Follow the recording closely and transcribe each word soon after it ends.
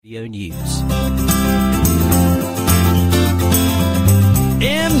Radio News.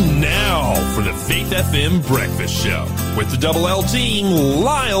 And now for the Faith FM Breakfast Show with the Double L team,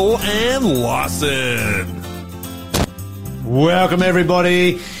 Lyle and Lawson. Welcome,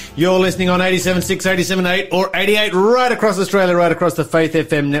 everybody. You're listening on 87.6, 87.8 or 88 right across Australia, right across the Faith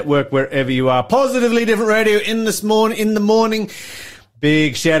FM network, wherever you are. Positively Different Radio in the morning.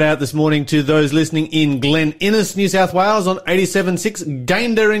 Big shout out this morning to those listening in Glen Innes, New South Wales on 87.6,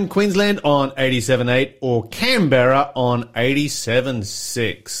 Gayndah in Queensland on 87.8 or Canberra on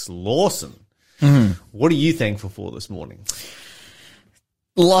 87.6. Lawson, what are you thankful for this morning?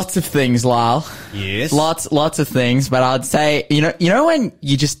 Lots of things, Lyle. Yes. Lots of things, but I'd say, you know when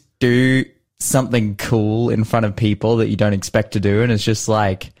you just do something cool in front of people that you don't expect to do and it's just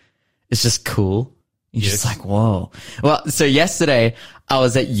cool. You're just like, whoa. Well, so yesterday I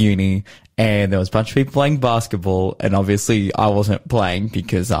was at uni and there was a bunch of people playing basketball and obviously I wasn't playing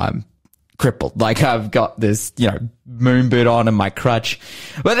because I'm crippled. Like I've got this, moon boot on and my crutch.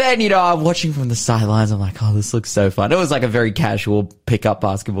 But then, I'm watching from the sidelines. I'm like, oh, this looks so fun. It was like a very casual pickup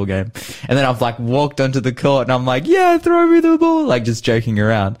basketball game. And then I've like walked onto the court and I'm like, yeah, throw me the ball. Like just joking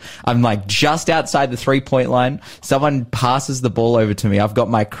around. I'm like just outside the 3-point line. Someone passes the ball over to me. I've got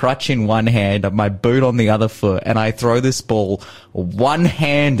my crutch in one hand, my boot on the other foot, and I throw this ball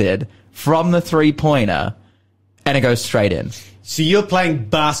one-handed from the 3-pointer and it goes straight in. So you're playing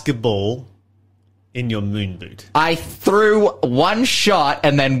basketball in your moon boot. I threw one shot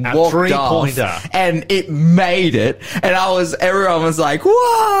and then walked three-pointer. off, and it made it. And everyone was like,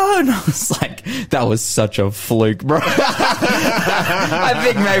 "Whoa!" And I was like, "That was such a fluke, bro." I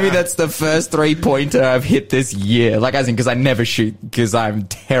think maybe that's the first 3-pointer I've hit this year. Like, as in, because I never shoot because I'm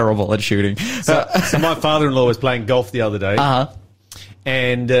terrible at shooting. So my father-in-law was playing golf the other day,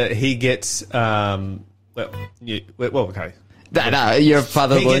 and he gets okay. No, your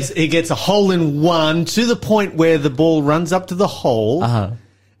father. He gets a hole in one to the point where the ball runs up to the hole.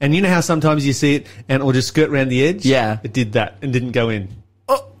 And you know how sometimes you see it and it'll just skirt around the edge? Yeah. It did that and didn't go in.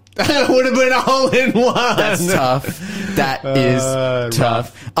 Oh, it would have been a hole in one. That's tough. That is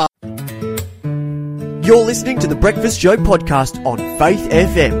tough. You're listening to the Breakfast Show podcast on Faith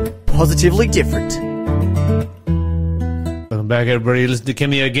FM. Positively different. Welcome back, everybody. Listen to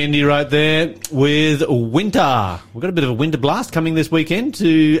Kemi Ogendi right there with winter. We've got a bit of a winter blast coming this weekend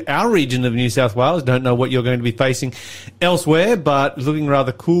to our region of New South Wales. Don't know what you're going to be facing elsewhere, but looking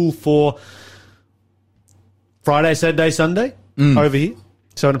rather cool for Friday, Saturday, Sunday over here.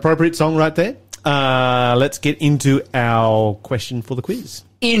 So an appropriate song right there. Let's get into our question for the quiz.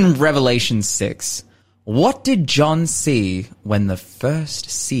 In Revelation 6, what did John see when the first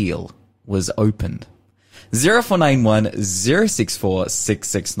seal was opened? 0491 064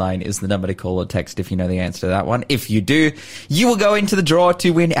 669 is the number to call or text if you know the answer to that one. If you do, you will go into the draw to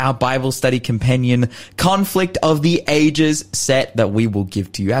win our Bible study companion Conflict of the Ages set that we will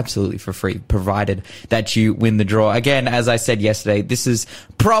give to you absolutely for free, provided that you win the draw. Again, as I said yesterday, this is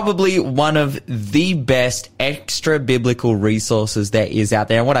probably one of the best extra biblical resources there is out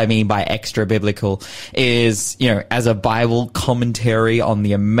there. And what I mean by extra biblical is, as a Bible commentary on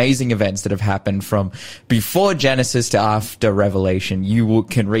the amazing events that have happened from before Genesis to after Revelation. You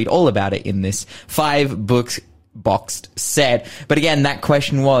can read all about it in this 5-book boxed set. But again, that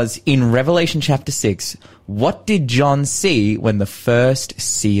question was, in Revelation chapter 6, what did John see when the first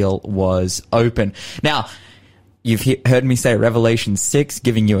seal was open? Now, you've heard me say Revelation 6,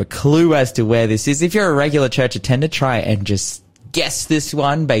 giving you a clue as to where this is. If you're a regular church attender, try and just guess this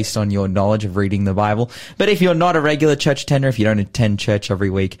one based on your knowledge of reading the Bible. But if you're not a regular church attender, if you don't attend church every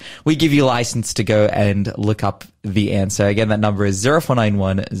week, we give you license to go and look up the answer. Again, that number is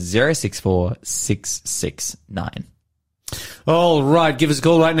 0491 064 669. All right, give us a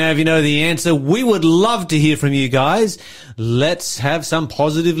call right now if you know the answer. We would love to hear from you guys. Let's have some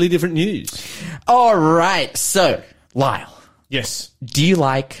positively different news. All right, so, Lyle. Yes. Do you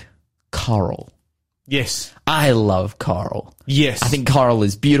like coral? Yes. I love coral. Yes. I think coral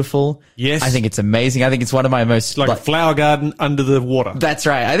is beautiful. Yes. I think it's amazing. I think it's one of my most... Like a flower garden under the water. That's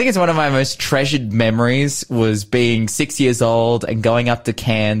right. I think it's one of my most treasured memories was being 6 years old and going up to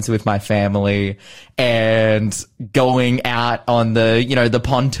Cairns with my family and going out on the, the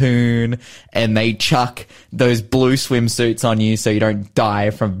pontoon, and they chuck those blue swimsuits on you so you don't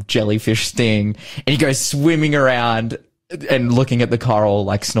die from jellyfish sting, and you go swimming around and looking at the coral,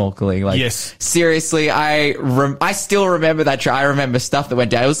 like snorkeling. Like, Yes. seriously, I still remember that trip. I remember stuff that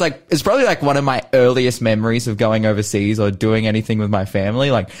went down. It's probably like one of my earliest memories of going overseas or doing anything with my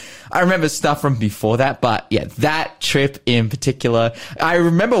family. Like, I remember stuff from before that, but yeah, that trip in particular, I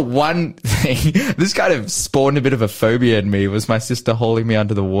remember one thing, this kind of spawned a bit of a phobia in me, was my sister holding me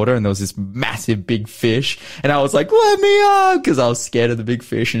under the water and there was this massive big fish and I was like, let me up, because I was scared of the big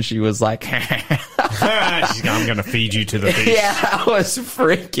fish, and she was like, She's going, I'm going to feed you to the fish. yeah, I was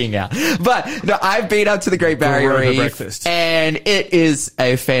freaking out. But no, I've been up to the Great Barrier Gorilla Reef, breakfast. and it is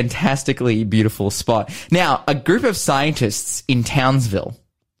a fantastically beautiful spot. Now, a group of scientists in Townsville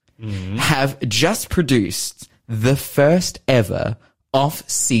have just produced the first ever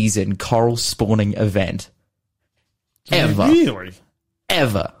off-season coral spawning event ever. Really?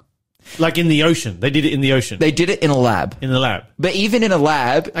 Ever. Like in the ocean. They did it in the ocean. They did it in a lab. in the lab. But even in a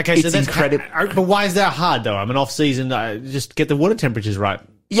lab, Okay, it's so that's incredible. But why is that hard, though? I mean, off-season, just get the water temperatures right.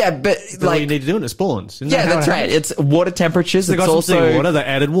 Yeah, but That's all you need to do when it spawns. Isn't yeah, that how that's it right. happens? It's water temperatures. They It's got some also seawater, they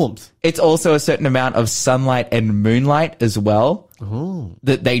added warmth. It's also a certain amount of sunlight and moonlight as well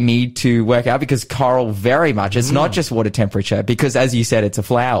that they need to work out, because coral very much, it's not just water temperature, because as you said, it's a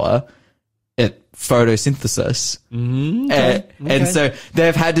flower, it photosynthesis. And so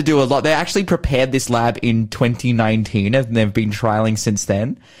they've had to do a lot. They actually prepared this lab in 2019 and they've been trialing since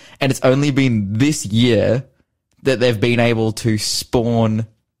then. And it's only been this year that they've been able to spawn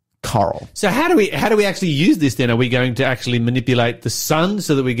coral. So how do we actually use this then? Are we going to actually manipulate the sun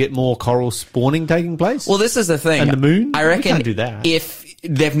so that we get more coral spawning taking place? Well, this is the thing. And the moon? I We reckon can't do that. if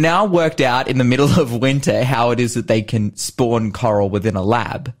they've now worked out in the middle of winter how it is that they can spawn coral within a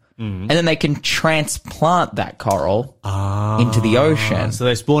lab, and then they can transplant that coral into the ocean. So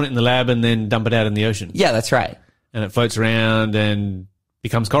they spawn it in the lab and then dump it out in the ocean. Yeah, that's right. And it floats around and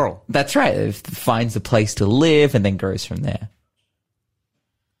becomes coral. That's right. It finds a place to live and then grows from there.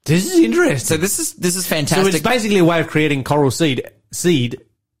 This is interesting. So this is So fantastic. it's basically a way of creating coral seed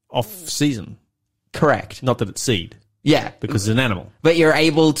off season. Correct. Not that it's seed, Yeah, because it's an animal. but you're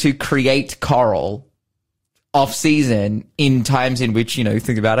able to create coral off season in times in which, you know,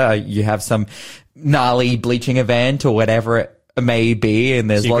 think about it, you have some gnarly bleaching event or whatever it may be, and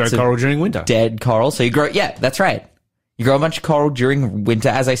there's So you grow lots of coral during winter. dead coral. So you grow, yeah, that's right. You grow a bunch of coral during winter.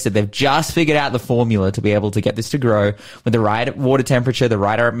 As I said, they've just figured out the formula to be able to get this to grow with the right water temperature, the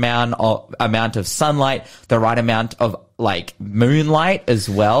right amount of sunlight, the right amount of like moonlight as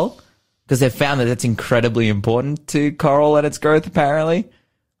well, because they've found that that's incredibly important to coral and its growth, apparently.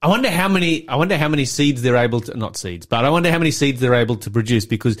 I wonder how many seeds they're able to, not seeds, but I wonder how many seeds they're able to produce,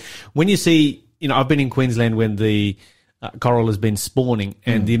 because when you see, you know, I've been in Queensland when the coral has been spawning,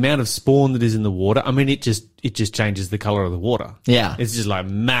 and the amount of spawn that is in the water, I mean, it just changes the color of the water. Yeah. It's just like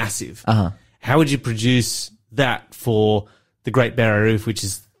massive. How would you produce that for the Great Barrier Reef, which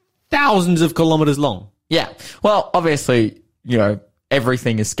is thousands of kilometers long? Yeah. Well, obviously, you know,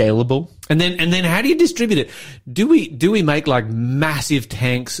 everything is scalable. And then how do you distribute it? Do we make like massive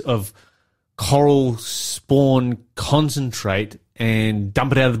tanks of coral spawn concentrate and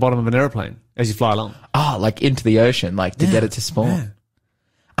dump it out of the bottom of an aeroplane as you fly along? Oh, like into the ocean, like to get it to spawn. Yeah.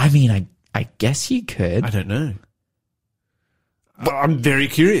 I mean, I guess you could. I don't know. I'm very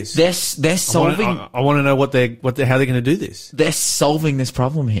curious. They're solving. I want to know how they're going to do this. They're solving this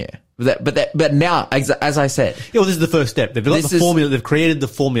problem here. But now, as I said, Yeah, well, this is the first step. They've got This the is- formula. They've created the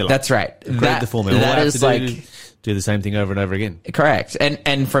formula. that's right. They've created the formula. All that they have is to like do do the same thing over and over again. correct.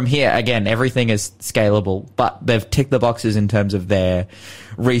 And from here, again, everything is scalable. But they've ticked the boxes in terms of their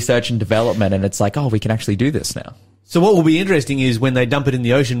research and development, and it's like, oh, we can actually do this now. So what will be interesting is when they dump it in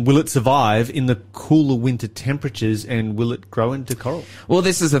the ocean, will it survive in the cooler winter temperatures, and will it grow into coral? Well,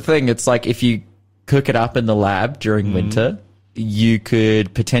 this is the thing. It's like if you cook it up in the lab during winter, you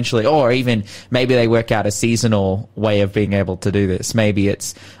could potentially, or even maybe they work out a seasonal way of being able to do this. Maybe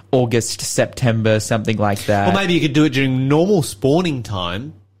it's August, September, something like that. Or maybe you could do it during normal spawning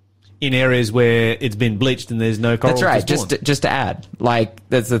time in areas where it's been bleached and there's no coral. That's right. to spawn. Just to add, like,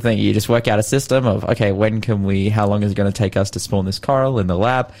 that's the thing. You just work out a system of, okay, how long is it going to take us to spawn this coral in the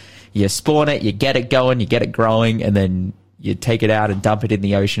lab? You spawn it, you get it going, you get it growing, and then you take it out and dump it in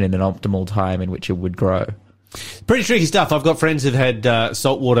the ocean in an optimal time in which it would grow. Pretty tricky stuff. I've got friends who've had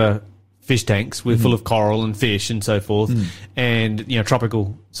saltwater fish tanks with full of coral and fish and so forth, and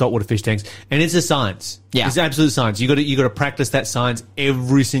tropical saltwater fish tanks, and it's a science. Yeah. It's absolute science. You got to practice that science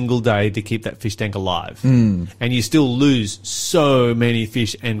every single day to keep that fish tank alive, and you still lose so many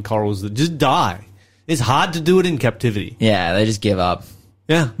fish and corals that just die. It's hard to do it in captivity. Yeah, they just give up.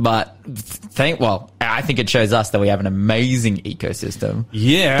 Yeah. But I think it shows us that we have an amazing ecosystem.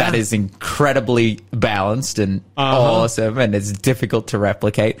 Yeah. That is incredibly balanced and awesome, and it's difficult to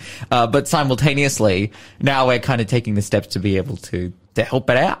replicate. But simultaneously, now we're kind of taking the steps to be able to help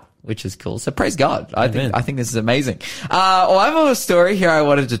it out, which is cool. So praise God. I think this is amazing. Well, I have a story here I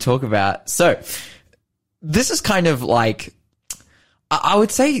wanted to talk about. So this is kind of like, I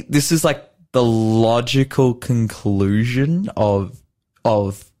would say this is like the logical conclusion of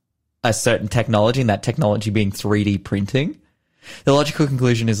a certain technology, and that technology being 3D printing. The logical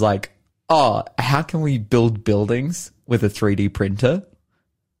conclusion is like, how can we build buildings with a 3D printer?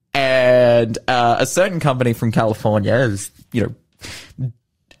 And a certain company from California is,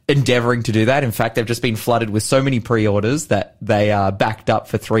 endeavoring to do that. In fact, they've just been flooded with so many pre-orders that they are backed up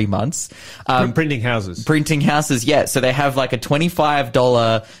for 3 months. Printing houses. Printing houses, yeah. So they have like a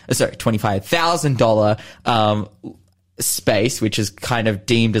 $25,000 space, which is kind of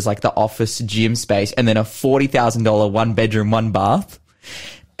deemed as like the office gym space, and then a $40,000 one bedroom, one bath.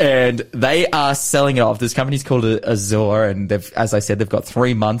 And they are selling it off. This company's called Azure, and as I said, they've got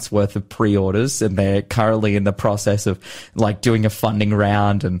 3 months worth of pre-orders, and they're currently in the process of like doing a funding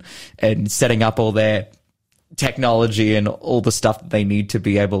round and setting up all their technology and all the stuff that they need to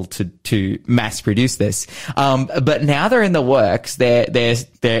be able to mass produce this. But now they're in the works. They're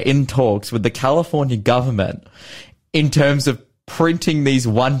in talks with the California government in terms of printing these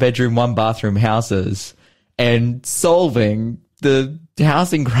one bedroom, one bathroom houses and solving the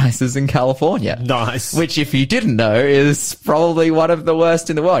housing crisis in California. Nice. Which, if you didn't know, is probably one of the worst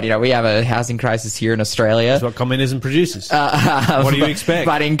in the world. We have a housing crisis here in Australia. That's what communism produces. What do you expect?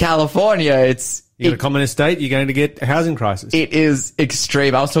 But in California, you got a communist state, you're going to get a housing crisis. It is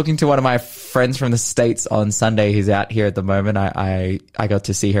extreme. I was talking to one of my friends from the States on Sunday who's out here at the moment. I got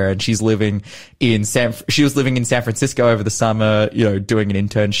to see her, and she was living in San Francisco over the summer, doing an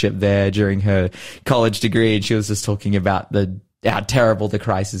internship there during her college degree, and she was just talking about how terrible the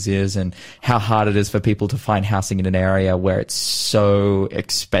crisis is and how hard it is for people to find housing in an area where it's so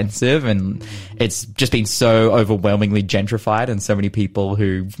expensive, and it's just been so overwhelmingly gentrified, and so many people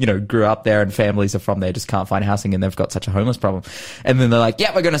who, grew up there and families are from there just can't find housing, and they've got such a homeless problem. And then they're like,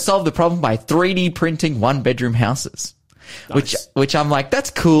 yeah, we're going to solve the problem by 3D printing one bedroom houses. Nice. Which I'm like, that's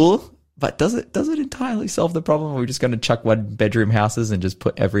cool. But does it entirely solve the problem? Are we just going to chuck one bedroom houses and just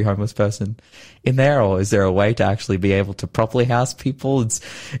put every homeless person in there? Or is there a way to actually be able to properly house people?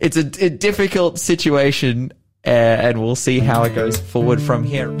 It's a difficult situation, and we'll see how it goes forward from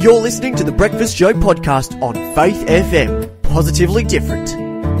here. You're listening to The Breakfast Show podcast on Faith FM. Positively different.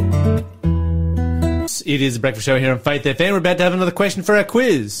 It is The Breakfast Show here on Faith FM. We're about to have another question for our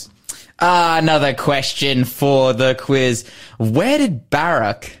quiz. Another question for the quiz. Where did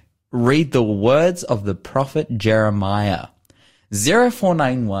Barak read the words of the prophet Jeremiah?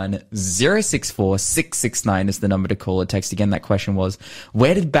 0491 064 669 is the number to call or text. Again, that question was,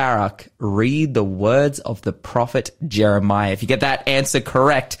 where did Barak read the words of the prophet Jeremiah? If you get that answer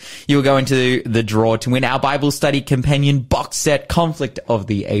correct, you will go into the draw to win our Bible study companion box set, Conflict of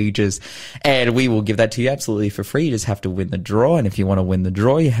the Ages. And we will give that to you absolutely for free. You just have to win the draw. And if you want to win the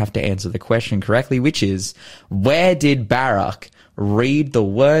draw, you have to answer the question correctly, which is, where did Barak read the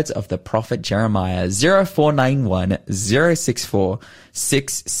words of the prophet Jeremiah? 0491 064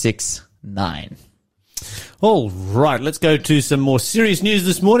 669. All right, let's go to some more serious news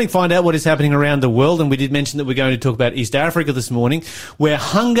this morning, find out what is happening around the world. And we did mention that we're going to talk about East Africa this morning, where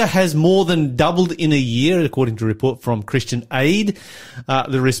hunger has more than doubled in a year, according to a report from Christian Aid.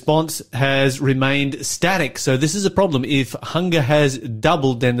 The response has remained static. So this is a problem. If hunger has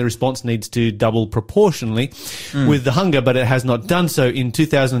doubled, then the response needs to double proportionally with the hunger, but it has not done so. In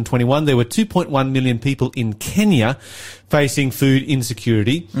 2021, there were 2.1 million people in Kenya facing food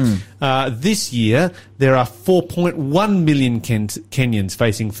insecurity. This year, there are 4.1 million Kenyans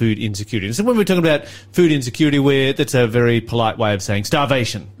facing food insecurity. So when we're talking about food insecurity, that's a very polite way of saying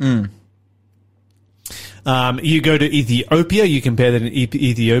starvation. You go to Ethiopia, you compare that in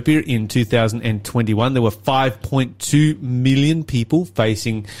Ethiopia in 2021, there were 5.2 million people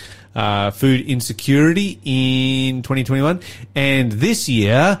facing food insecurity in 2021. And this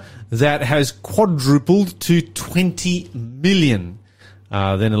year, that has quadrupled to 20 million.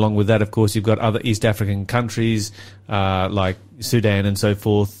 Then along with that, of course, you've got other East African countries like Sudan and so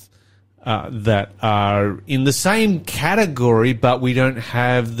forth that are in the same category, but we don't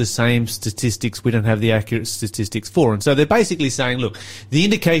have the same statistics. We don't have the accurate statistics for. And so they're basically saying, look, the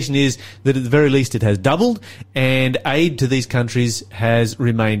indication is that at the very least it has doubled, and aid to these countries has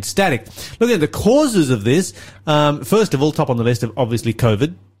remained static. Look at the causes of this. First of all, top on the list of obviously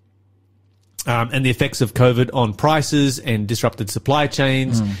COVID. and the effects of COVID on prices and disrupted supply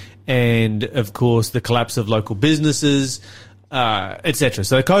chains, and of course the collapse of local businesses, etc.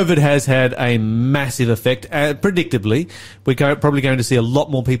 So COVID has had a massive effect. Predictably, we're probably going to see a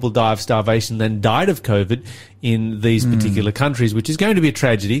lot more people die of starvation than died of COVID in these particular countries, which is going to be a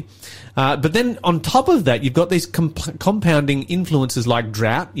tragedy. But then on top of that, you've got these compounding influences like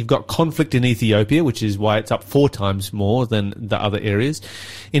drought. You've got conflict in Ethiopia, which is why it's up 4 times more than the other areas.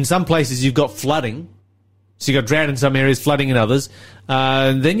 In some places, you've got flooding. So you've got drought in some areas, flooding in others.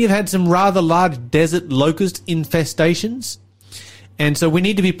 Then you've had some rather large desert locust infestations. And so we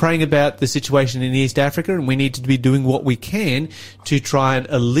need to be praying about the situation in East Africa, and we need to be doing what we can to try and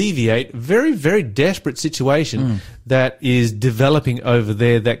alleviate a very, very desperate situation that is developing over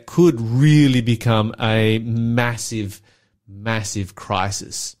there that could really become a massive, massive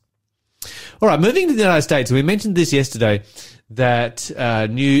crisis. All right, moving to the United States. We mentioned this yesterday, that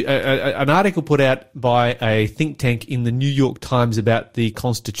an article put out by a think tank in the New York Times about the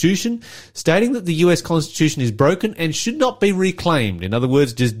Constitution, stating that the US Constitution is broken and should not be reclaimed. In other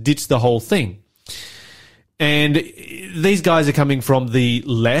words, just ditch the whole thing. And these guys are coming from the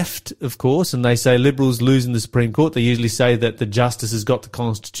left, of course, and they say liberals lose in the Supreme Court. They usually say that the justices got the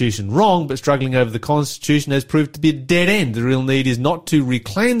Constitution wrong, but struggling over the Constitution has proved to be a dead end. The real need is not to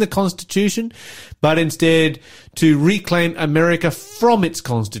reclaim the Constitution, but instead to reclaim America from its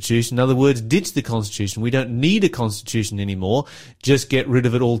Constitution. In other words, ditch the Constitution. We don't need a Constitution anymore. Just get rid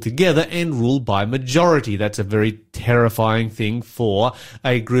of it altogether and rule by majority. That's a very terrifying thing for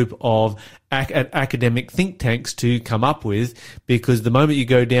a group of academic think tanks to come up with, because the moment you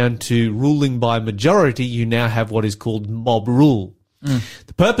go down to ruling by majority, you now have what is called mob rule.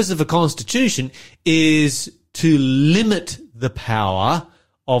 The purpose of a constitution is to limit the power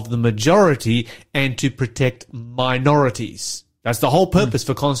of the majority and to protect minorities. That's the whole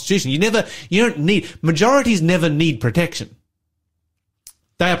majorities never need protection.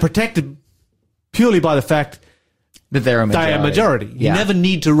 They are protected purely by the fact that they're a majority. You never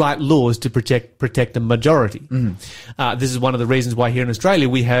need to write laws to protect a majority. This is one of the reasons why here in Australia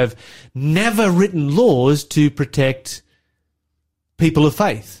we have never written laws to protect people of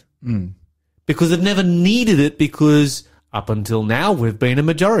faith. Because they've never needed it, because up until now we've been a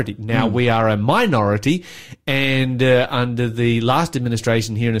majority. Now we are a minority, and under the last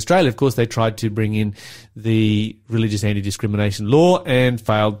administration here in Australia, of course, they tried to bring in the religious anti-discrimination law and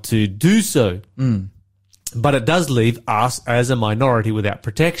failed to do so. But it does leave us as a minority without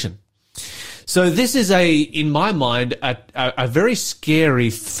protection. So this is in my mind, a very scary,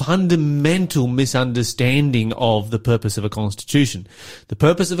 fundamental misunderstanding of the purpose of a constitution. The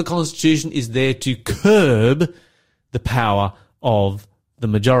purpose of a constitution is there to curb the power of the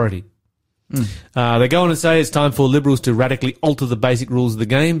majority. They go on and say it's time for liberals to radically alter the basic rules of the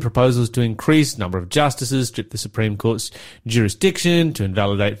game. Proposals to increase number of justices, strip the Supreme Court's jurisdiction, to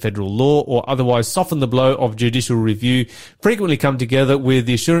invalidate federal law, or otherwise soften the blow of judicial review frequently come together with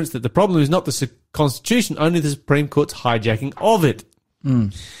the assurance that the problem is not the Constitution, only the Supreme Court's hijacking of it.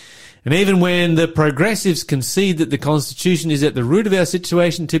 And even when the progressives concede that the Constitution is at the root of our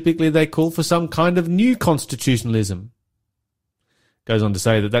situation, typically they call for some kind of new constitutionalism. Goes on to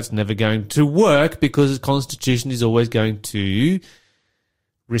say that that's never going to work, because the Constitution is always going to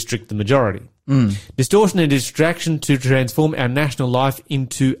restrict the majority. Distortion and distraction to transform our national life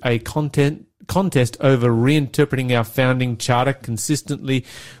into a contest over reinterpreting our founding charter consistently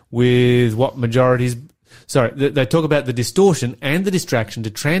with what majorities... they talk about the distortion and the distraction to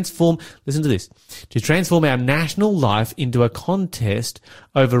transform, listen to this, to transform our national life into a contest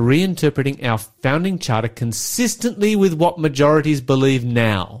over reinterpreting our founding charter consistently with what majorities believe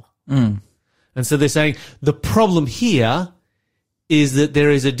now. And so they're saying the problem here is that there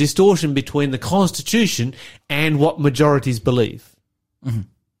is a distortion between the Constitution and what majorities believe.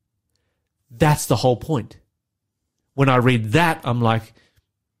 That's the whole point. When I read that, I'm like,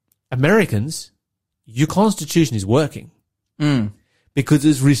 Americans, your Constitution is working because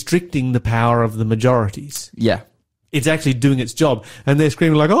it's restricting the power of the majorities. Yeah. It's actually doing its job. And they're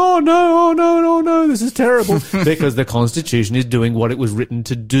screaming like, oh no, this is terrible. Because the Constitution is doing what it was written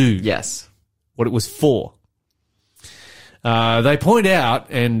to do. Yes. What it was for. They point out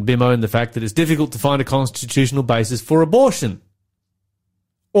and bemoan the fact that it's difficult to find a constitutional basis for abortion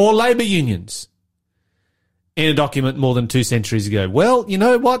or labour unions in a document more than 2 centuries ago. Well, you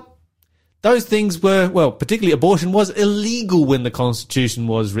know what? Those things were, particularly abortion was illegal when the Constitution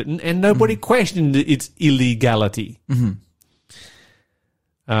was written, and nobody questioned its illegality.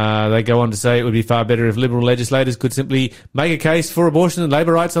 They go on to say it would be far better if Liberal legislators could simply make a case for abortion and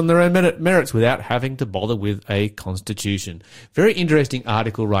labour rights on their own merits without having to bother with a constitution. Very interesting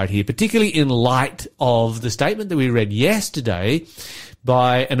article right here, particularly in light of the statement that we read yesterday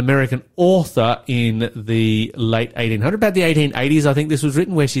by an American author in the late 1800s, about the 1880s, I think this was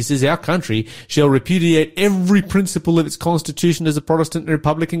written, where she says, our country shall repudiate every principle of its constitution as a Protestant and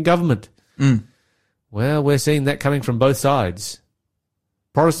Republican government. Well, we're seeing that coming from both sides.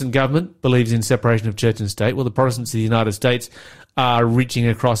 Protestant government believes in separation of church and state. Well, the Protestants of the United States are reaching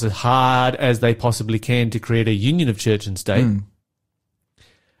across as hard as they possibly can to create a union of church and state.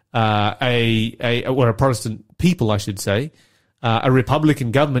 A Protestant people, I should say. A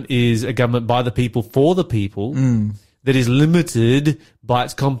Republican government is a government by the people for the people that is limited by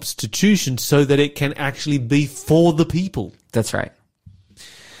its constitution so that it can actually be for the people. That's right.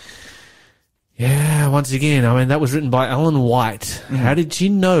 Yeah, once again, I mean, that was written by Ellen White. How did she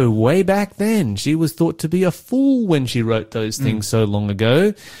know way back then? She was thought to be a fool when she wrote those things so long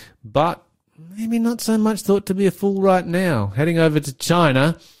ago, but maybe not so much thought to be a fool right now. Heading over to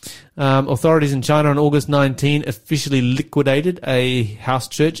China, authorities in China on August 19 officially liquidated a house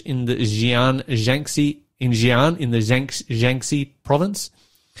church in the Jiangxi province.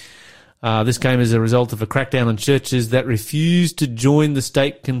 This came as a result of a crackdown on churches that refused to join the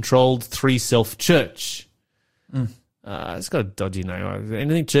state-controlled Three Self Church. It's got a dodgy name.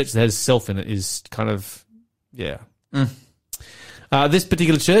 Anything church that has self in it is kind of, yeah. This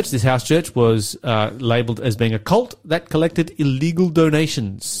particular church, this house church, was labelled as being a cult that collected illegal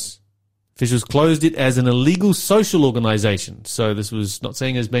donations. Officials closed it as an illegal social organisation. So this was not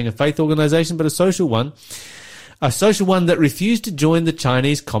seen as being a faith organisation, but a social one. A social one that refused to join the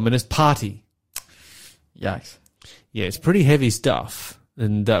Chinese Communist Party. Yikes. Yeah, it's pretty heavy stuff.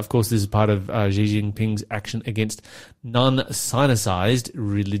 And, of course, this is part of Xi Jinping's action against non-Sinicized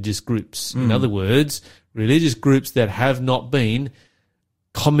religious groups. In other words, religious groups that have not been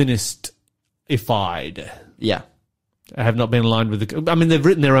communist-ified. Yeah. Have not been aligned with the... I mean, they've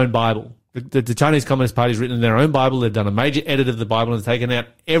written their own Bible. The Chinese Communist Party has written their own Bible. They've done a major edit of the Bible and taken out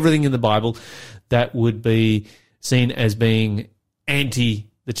everything in the Bible that would be seen as being anti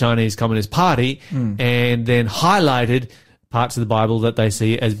the Chinese Communist Party, and then highlighted parts of the Bible that they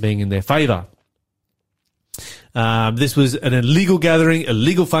see as being in their favour. This was an illegal gathering,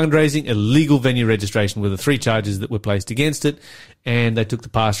 illegal fundraising, illegal venue registration were the three charges that were placed against it, and they took the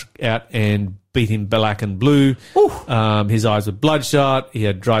pastor out and beat him black and blue. His eyes were bloodshot. He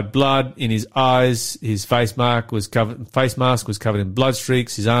had dried blood in his eyes. His face mask was covered in blood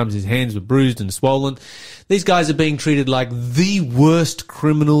streaks. His arms, his hands were bruised and swollen. These guys are being treated like the worst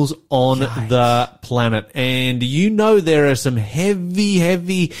criminals on the planet. And you know there are some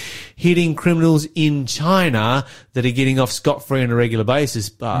heavy hitting criminals in China that are getting off scot-free on a regular basis,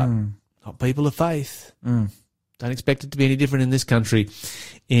 but not people of faith. Don't expect it to be any different in this country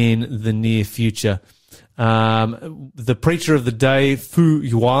in the near future. The preacher of the day, Fu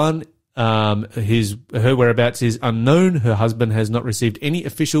Yuan, her whereabouts is unknown. Her husband has not received any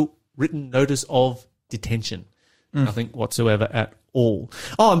official written notice of detention. Nothing whatsoever at all.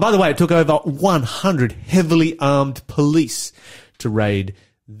 Oh, and by the way, it took over 100 heavily armed police to raid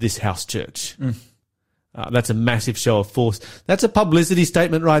this house church. That's a massive show of force. That's a publicity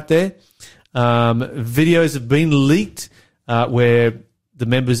statement right there. Videos have been leaked where the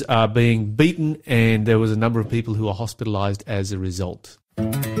members are being beaten, and there was a number of people who are hospitalised as a result.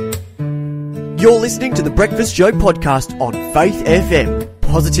 You're listening to the Breakfast Show podcast on Faith FM.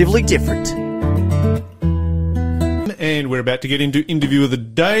 Positively different. And we're about to get into interview of the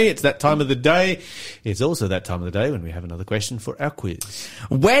day. It's that time of the day. It's also that time of the day when we have another question for our quiz.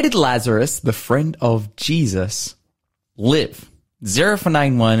 Where did Lazarus, the friend of Jesus, live?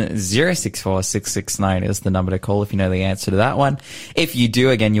 0491 064 669 is the number to call if you know the answer to that one. If you do,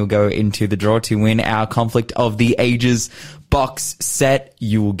 again, you'll go into the draw to win our Conflict of the Ages box set.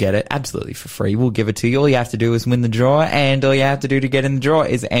 You will get it absolutely for free. We'll give it to you. All you have to do is win the draw, and all you have to do to get in the draw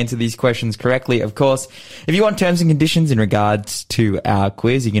is answer these questions correctly. Of course, if you want terms and conditions in regards to our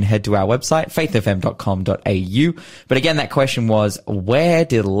quiz, you can head to our website, faithfm.com.au. But again, that question was, where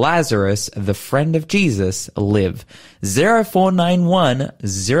did Lazarus, the friend of Jesus, live? 0491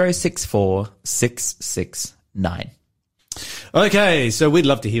 064 669. Okay, so we'd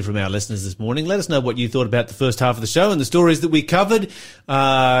love to hear from our listeners this morning. Let us know what you thought about the first half of the show and the stories that we covered.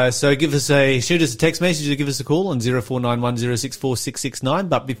 So shoot us a text message or give us a call on 0491 064 669.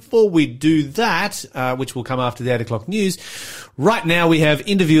 But before we do that, which will come after the 8 o'clock news, right now we have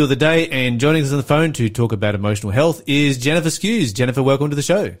interview of the day, and joining us on the phone to talk about emotional health is Jennifer Skews. Jennifer, welcome to the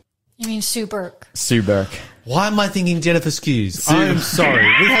show. You mean Sue Burke? Sue Burke. Why am I thinking Jennifer Skews? I'm sorry.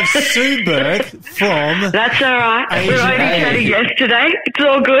 We have Sue Burke from... That's all right. Asian We were only Aid. chatting yesterday. It's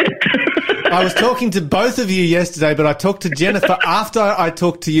all good. I was talking to both of you yesterday, but I talked to Jennifer after I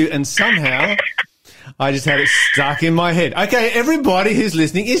talked to you, and somehow I just had it stuck in my head. Okay, everybody who's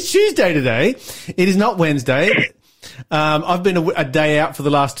listening, it's Tuesday today. It is not Wednesday. I've been a day out for the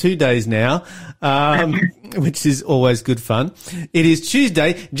last 2 days now, which is always good fun. It is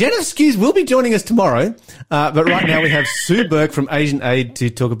Tuesday. Jennifer Skews will be joining us tomorrow, but right now we have Sue Burke from Asian Aid to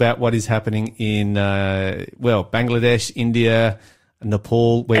talk about what is happening in, Bangladesh, India,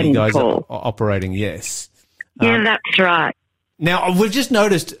 Nepal, where you guys are operating. Yes. Yeah, that's right. Now, we've just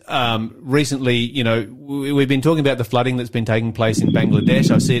noticed recently, we've been talking about the flooding that's been taking place in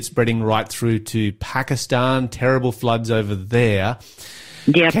Bangladesh. I see it spreading right through to Pakistan, terrible floods over there.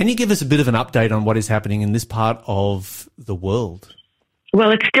 Yep. Can you give us a bit of an update on what is happening in this part of the world?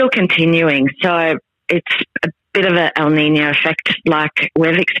 Well, it's still continuing. So it's a bit of an El Nino effect like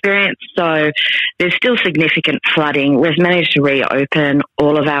we've experienced. So there's still significant flooding. We've managed to reopen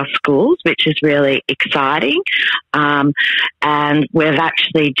all of our schools, which is really exciting. And we've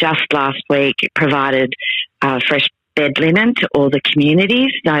actually just last week provided fresh bed linen to all the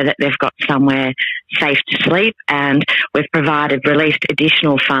communities so that they've got somewhere safe to sleep, and we've released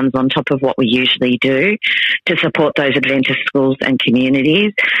additional funds on top of what we usually do to support those Adventist schools and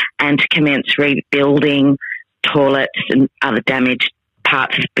communities and to commence rebuilding toilets and other damaged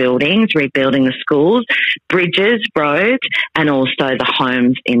parts of buildings, rebuilding the schools, bridges, roads, and also the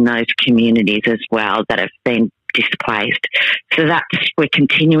homes in those communities as well that have been displaced. So we're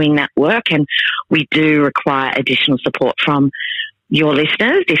continuing that work, and we do require additional support from your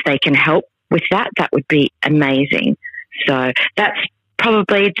listeners. If they can help with that would be amazing. So that's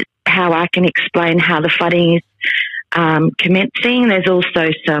probably how I can explain how the flooding is commencing. There's also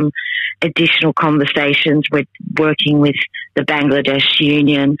some additional conversations. We're working with the Bangladesh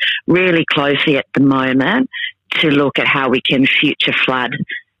Union really closely at the moment to look at how we can future flood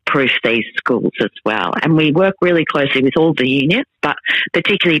proof these schools as well. And we work really closely with all the unions, but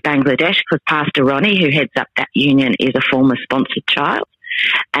particularly Bangladesh, because Pastor Ronnie, who heads up that union, is a former sponsored child.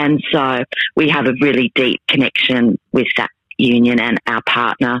 And so we have a really deep connection with that union, and our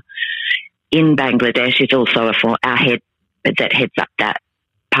partner in Bangladesh is also our head that heads up that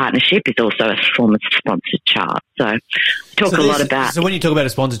partnership is also a former sponsored child. So a lot about... So when you talk about a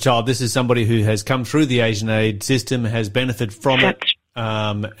sponsored child, this is somebody who has come through the Asian Aid system, has benefited from it,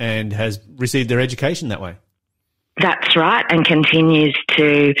 and has received their education that way. That's right, and continues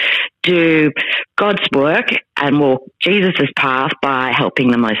to do God's work and walk Jesus' path by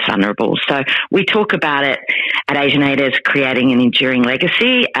helping the most vulnerable. So we talk about it at Asian Aid as creating an enduring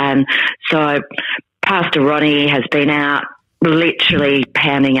legacy. And so Pastor Ronnie has been out literally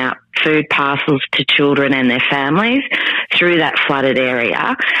handing out food parcels to children and their families through that flooded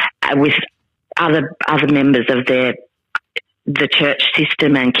area with other members of the church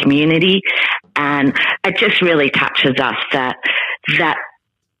system and community. And it just really touches us that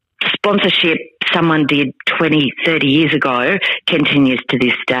sponsorship someone did 20, 30 years ago continues to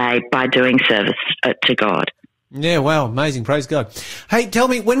this day by doing service to God. Yeah, wow, amazing. Praise God. Hey, tell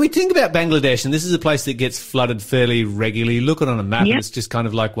me, when we think about Bangladesh, and this is a place that gets flooded fairly regularly, you look at it on a map, and it's just kind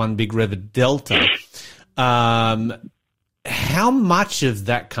of like one big river delta. How much of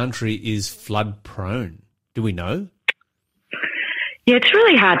that country is flood prone? Do we know? Yeah, it's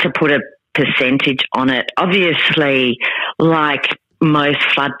really hard to put a percentage on it. Obviously, like most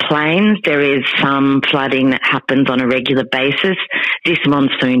floodplains, there is some flooding that happens on a regular basis. This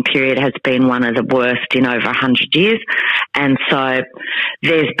monsoon period has been one of the worst in over 100 years. And so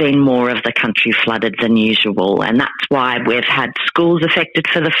there's been more of the country flooded than usual. And that's why we've had schools affected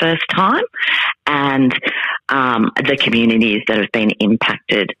for the first time and the communities that have been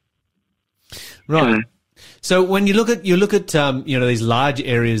impacted. Right. So when you look at these large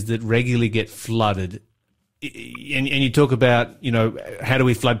areas that regularly get flooded, and you talk about, how do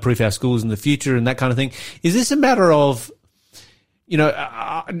we flood proof our schools in the future and that kind of thing, is this a matter of,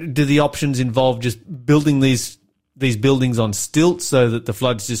 do the options involve just building these buildings on stilts so that the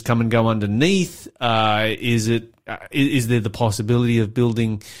floods just come and go underneath? Is there the possibility of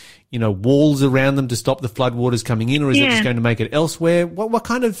building, walls around them to stop the floodwaters coming in, or is it just going to make it elsewhere? What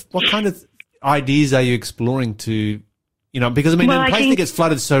kind of ideas are you exploring to, because in a place that gets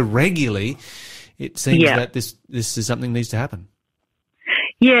flooded so regularly, it seems that this is something that needs to happen.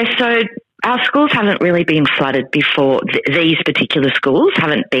 Yeah, so our schools haven't really been flooded before. These particular schools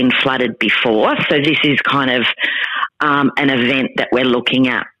haven't been flooded before. So this is kind of an event that we're looking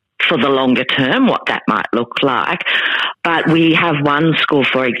at for the longer term what that might look like. But we have one school,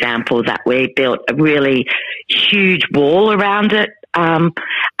 for example, that we built a really huge wall around it and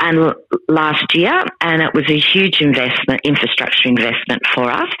last year, and it was a huge infrastructure investment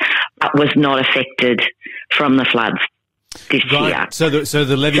for us, but was not affected from the floods this year. So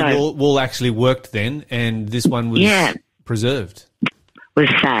the levee wall actually worked then, and this one was preserved. Was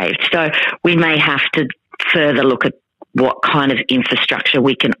saved. So we may have to further look at what kind of infrastructure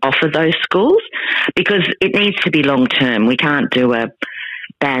we can offer those schools, because it needs to be long term. We can't do a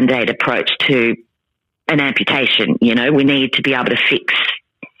Band-Aid approach to an amputation. You know, we need to be able to fix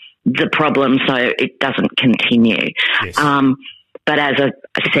the problem so it doesn't continue. Yes. But as I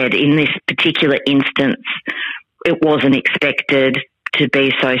said, in this particular instance, it wasn't expected to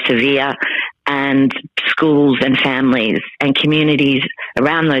be so severe, and schools and families and communities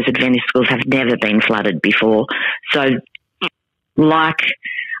around those Adventist schools have never been flooded before. So,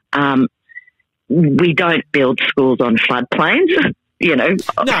 we don't build schools on floodplains, you know,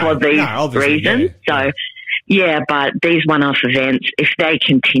 for these reasons. So, but these one-off events, if they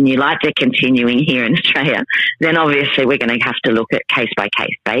continue like they're continuing here in Australia, then obviously we're going to have to look at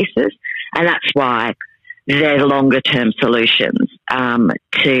case-by-case basis, and that's why they're longer-term solutions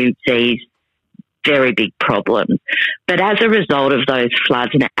to these very big problems. But as a result of those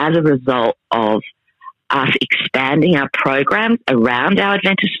floods and as a result of us expanding our programs around our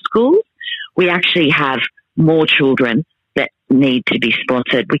Adventist schools, we actually have more children that need to be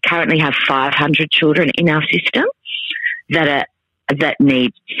sponsored. We currently have 500 children in our system that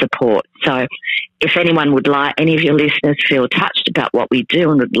need support. So if anyone would like, any of your listeners feel touched about what we do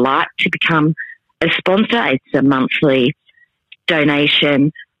and would like to become a sponsor, it's a monthly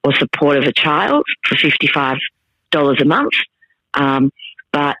donation or support of a child for $55 a month.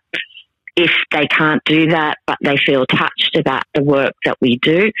 But if they can't do that, but they feel touched about the work that we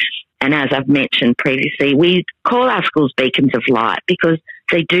do, and as I've mentioned previously, we call our schools beacons of light because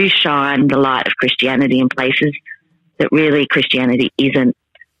they do shine the light of Christianity in places that really Christianity isn't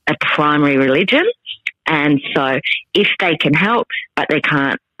a primary religion. And so if they can help, but they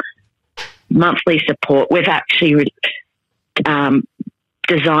can't, monthly support, we've actually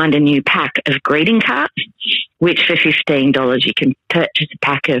designed a new pack of greeting cards, which for $15 you can purchase a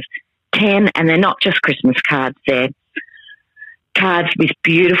pack of 10, and they're not just Christmas cards, they're cards with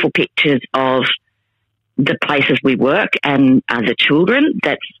beautiful pictures of the places we work and the children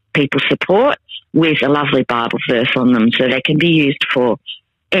that people support, with a lovely Bible verse on them, so they can be used for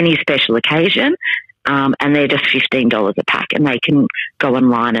any special occasion, and they're just $15 a pack, and they can go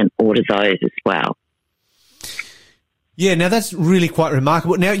online and order those as well. Yeah, now that's really quite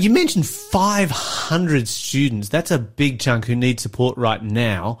remarkable. Now, you mentioned 500 students. That's a big chunk who need support right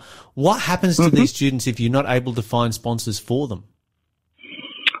now. What happens to these students if you're not able to find sponsors for them?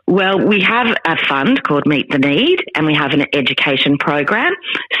 Well, we have a fund called Meet the Need, and we have an education program.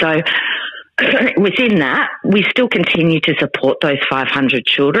 So within that, we still continue to support those 500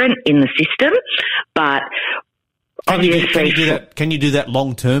 children in the system, but obviously... Can you do that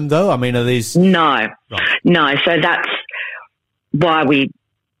long term, though? I mean, are these... No. Right. No, so that's why we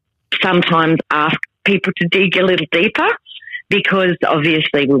sometimes ask people to dig a little deeper, because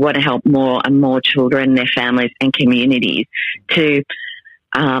obviously we want to help more and more children, their families and communities to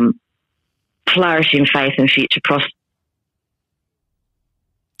flourish in faith and future prosperity.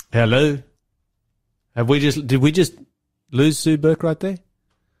 Hello? Did we just lose Sue Burke right there?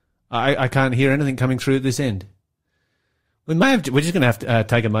 I can't hear anything coming through at this end. We're just going to have to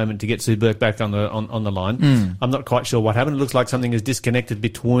take a moment to get Sue Burke back on the line. I'm not quite sure what happened. It looks like something is disconnected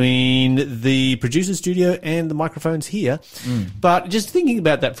between the producer studio and the microphones here. But just thinking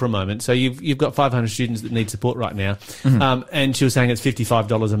about that for a moment. So you've got 500 students that need support right now, and she was saying it's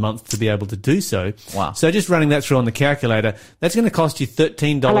 $55 a month to be able to do so. Wow! So just running that through on the calculator, that's going to cost you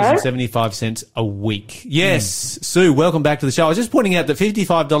 $13.75 a week. Yes, Sue, welcome back to the show. I was just pointing out that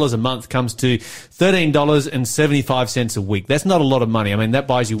 $55 a month comes to $13.75 a week. That's not a lot of money. I mean, that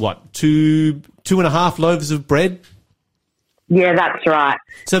buys you what, two and a half loaves of bread? Yeah, that's right.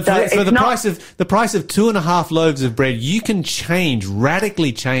 So for the price of 2.5 loaves of bread, you can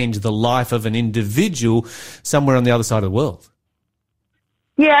radically change the life of an individual somewhere on the other side of the world.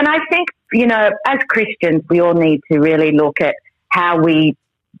 Yeah, and I think, as Christians, we all need to really look at how we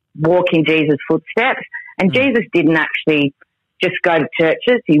walk in Jesus' footsteps. And Jesus didn't actually just go to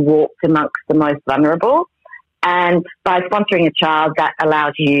churches. He walked amongst the most vulnerable. And by sponsoring a child, that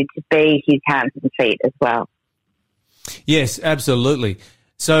allows you to be his hands and feet as well. Yes, absolutely.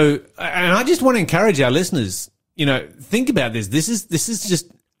 So, and I just want to encourage our listeners, think about this. This is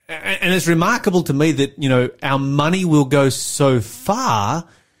just, and it's remarkable to me that, our money will go so far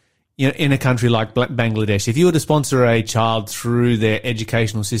in a country like Bangladesh, if you were to sponsor a child through their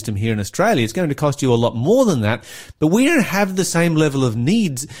educational system here in Australia, it's going to cost you a lot more than that. But we don't have the same level of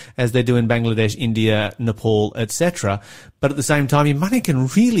needs as they do in Bangladesh, India, Nepal, etc. But at the same time, your money can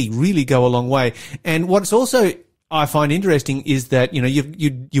really, really go a long way. And what's also I find interesting is that,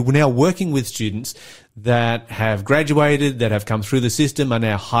 you're now working with students that have graduated, that have come through the system, are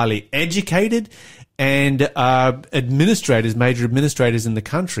now highly educated, and are major administrators in the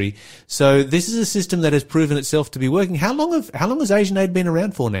country. So this is a system that has proven itself to be working. How long has Asian Aid been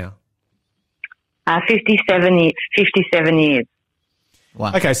around for now? 57 years.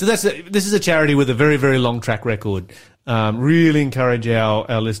 Wow. Okay, so this is a charity with a very, very long track record. Really encourage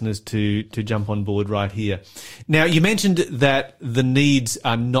our listeners to jump on board right here. Now, you mentioned that the needs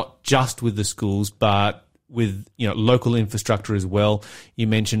are not just with the schools, but with local infrastructure as well. You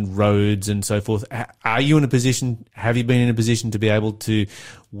mentioned roads and so forth. Have you been in a position to be able to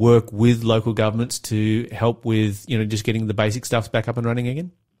work with local governments to help with just getting the basic stuff back up and running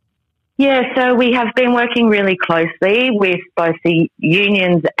again? Yeah, so we have been working really closely with both the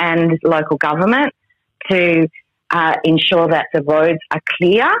unions and local government to ensure that the roads are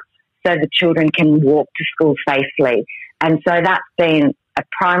clear so the children can walk to school safely. And so that's been a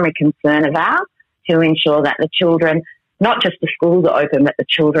primary concern of ours, to ensure that the children, not just the schools are open, but the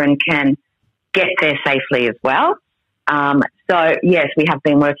children can get there safely as well. So, yes, we have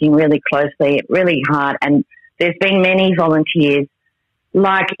been working really closely, really hard, and there's been many volunteers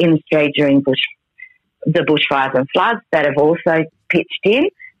like in Australia during the bushfires and floods that have also pitched in,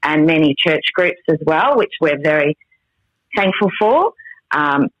 and many church groups as well, which we're very thankful for.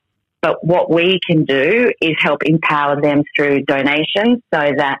 But what we can do is help empower them through donations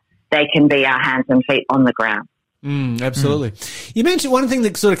so that they can be our hands and feet on the ground. Absolutely. You mentioned one thing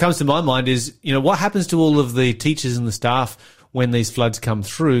that sort of comes to my mind is, what happens to all of the teachers and the staff when these floods come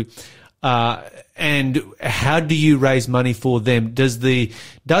through? And how do you raise money for them? Does the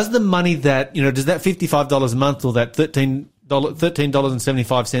money that, does that $55 a month or that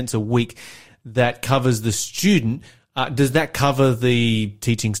 $13.75 a week that covers the student, does that cover the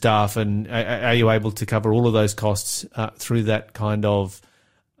teaching staff, and are you able to cover all of those costs through that kind of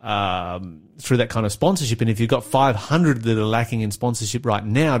sponsorship? And if you've got 500 that are lacking in sponsorship right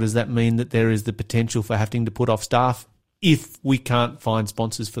now, does that mean that there is the potential for having to put off staff if we can't find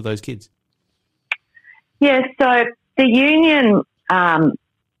sponsors for those kids? Yes, so the union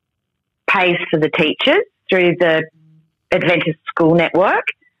pays for the teachers through the Adventist School Network,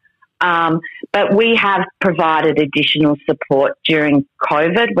 but we have provided additional support during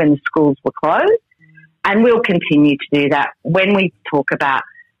COVID when the schools were closed, and we'll continue to do that. When we talk about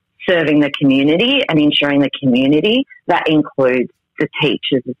serving the community and ensuring the community, that includes the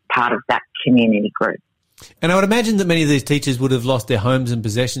teachers as part of that community group. And I would imagine that many of these teachers would have lost their homes and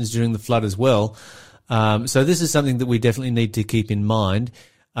possessions during the flood as well. So this is something that we definitely need to keep in mind.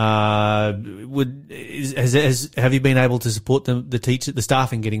 Have you been able to support the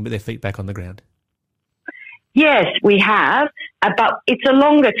staff in getting their feet back on the ground? Yes, we have, but it's a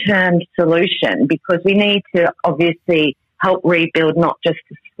longer-term solution because we need to obviously help rebuild not just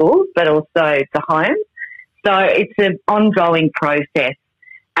the schools but also the homes. So it's an ongoing process,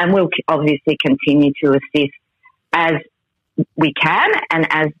 and we'll obviously continue to assist as we can and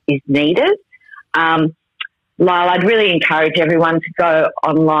as is needed. Lyle, I'd really encourage everyone to go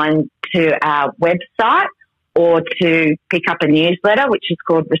online to our website or to pick up a newsletter, which is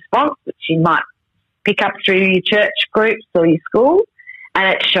called Response, which you might pick up through your church groups or your schools,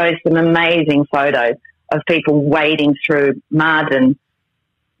 and it shows some amazing photos of people wading through mud and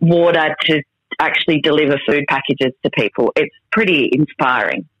water to actually deliver food packages to people. It's pretty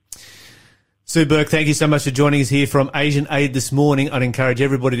inspiring. Sue Burke, thank you so much for joining us here from Asian Aid this morning. I'd encourage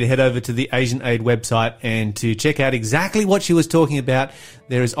everybody to head over to the Asian Aid website and to check out exactly what she was talking about.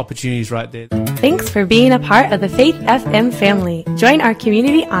 There is opportunities right there. Thanks for being a part of the Faith FM family. Join our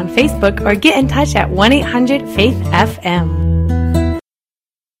community on Facebook or get in touch at 1-800-FAITH-FM.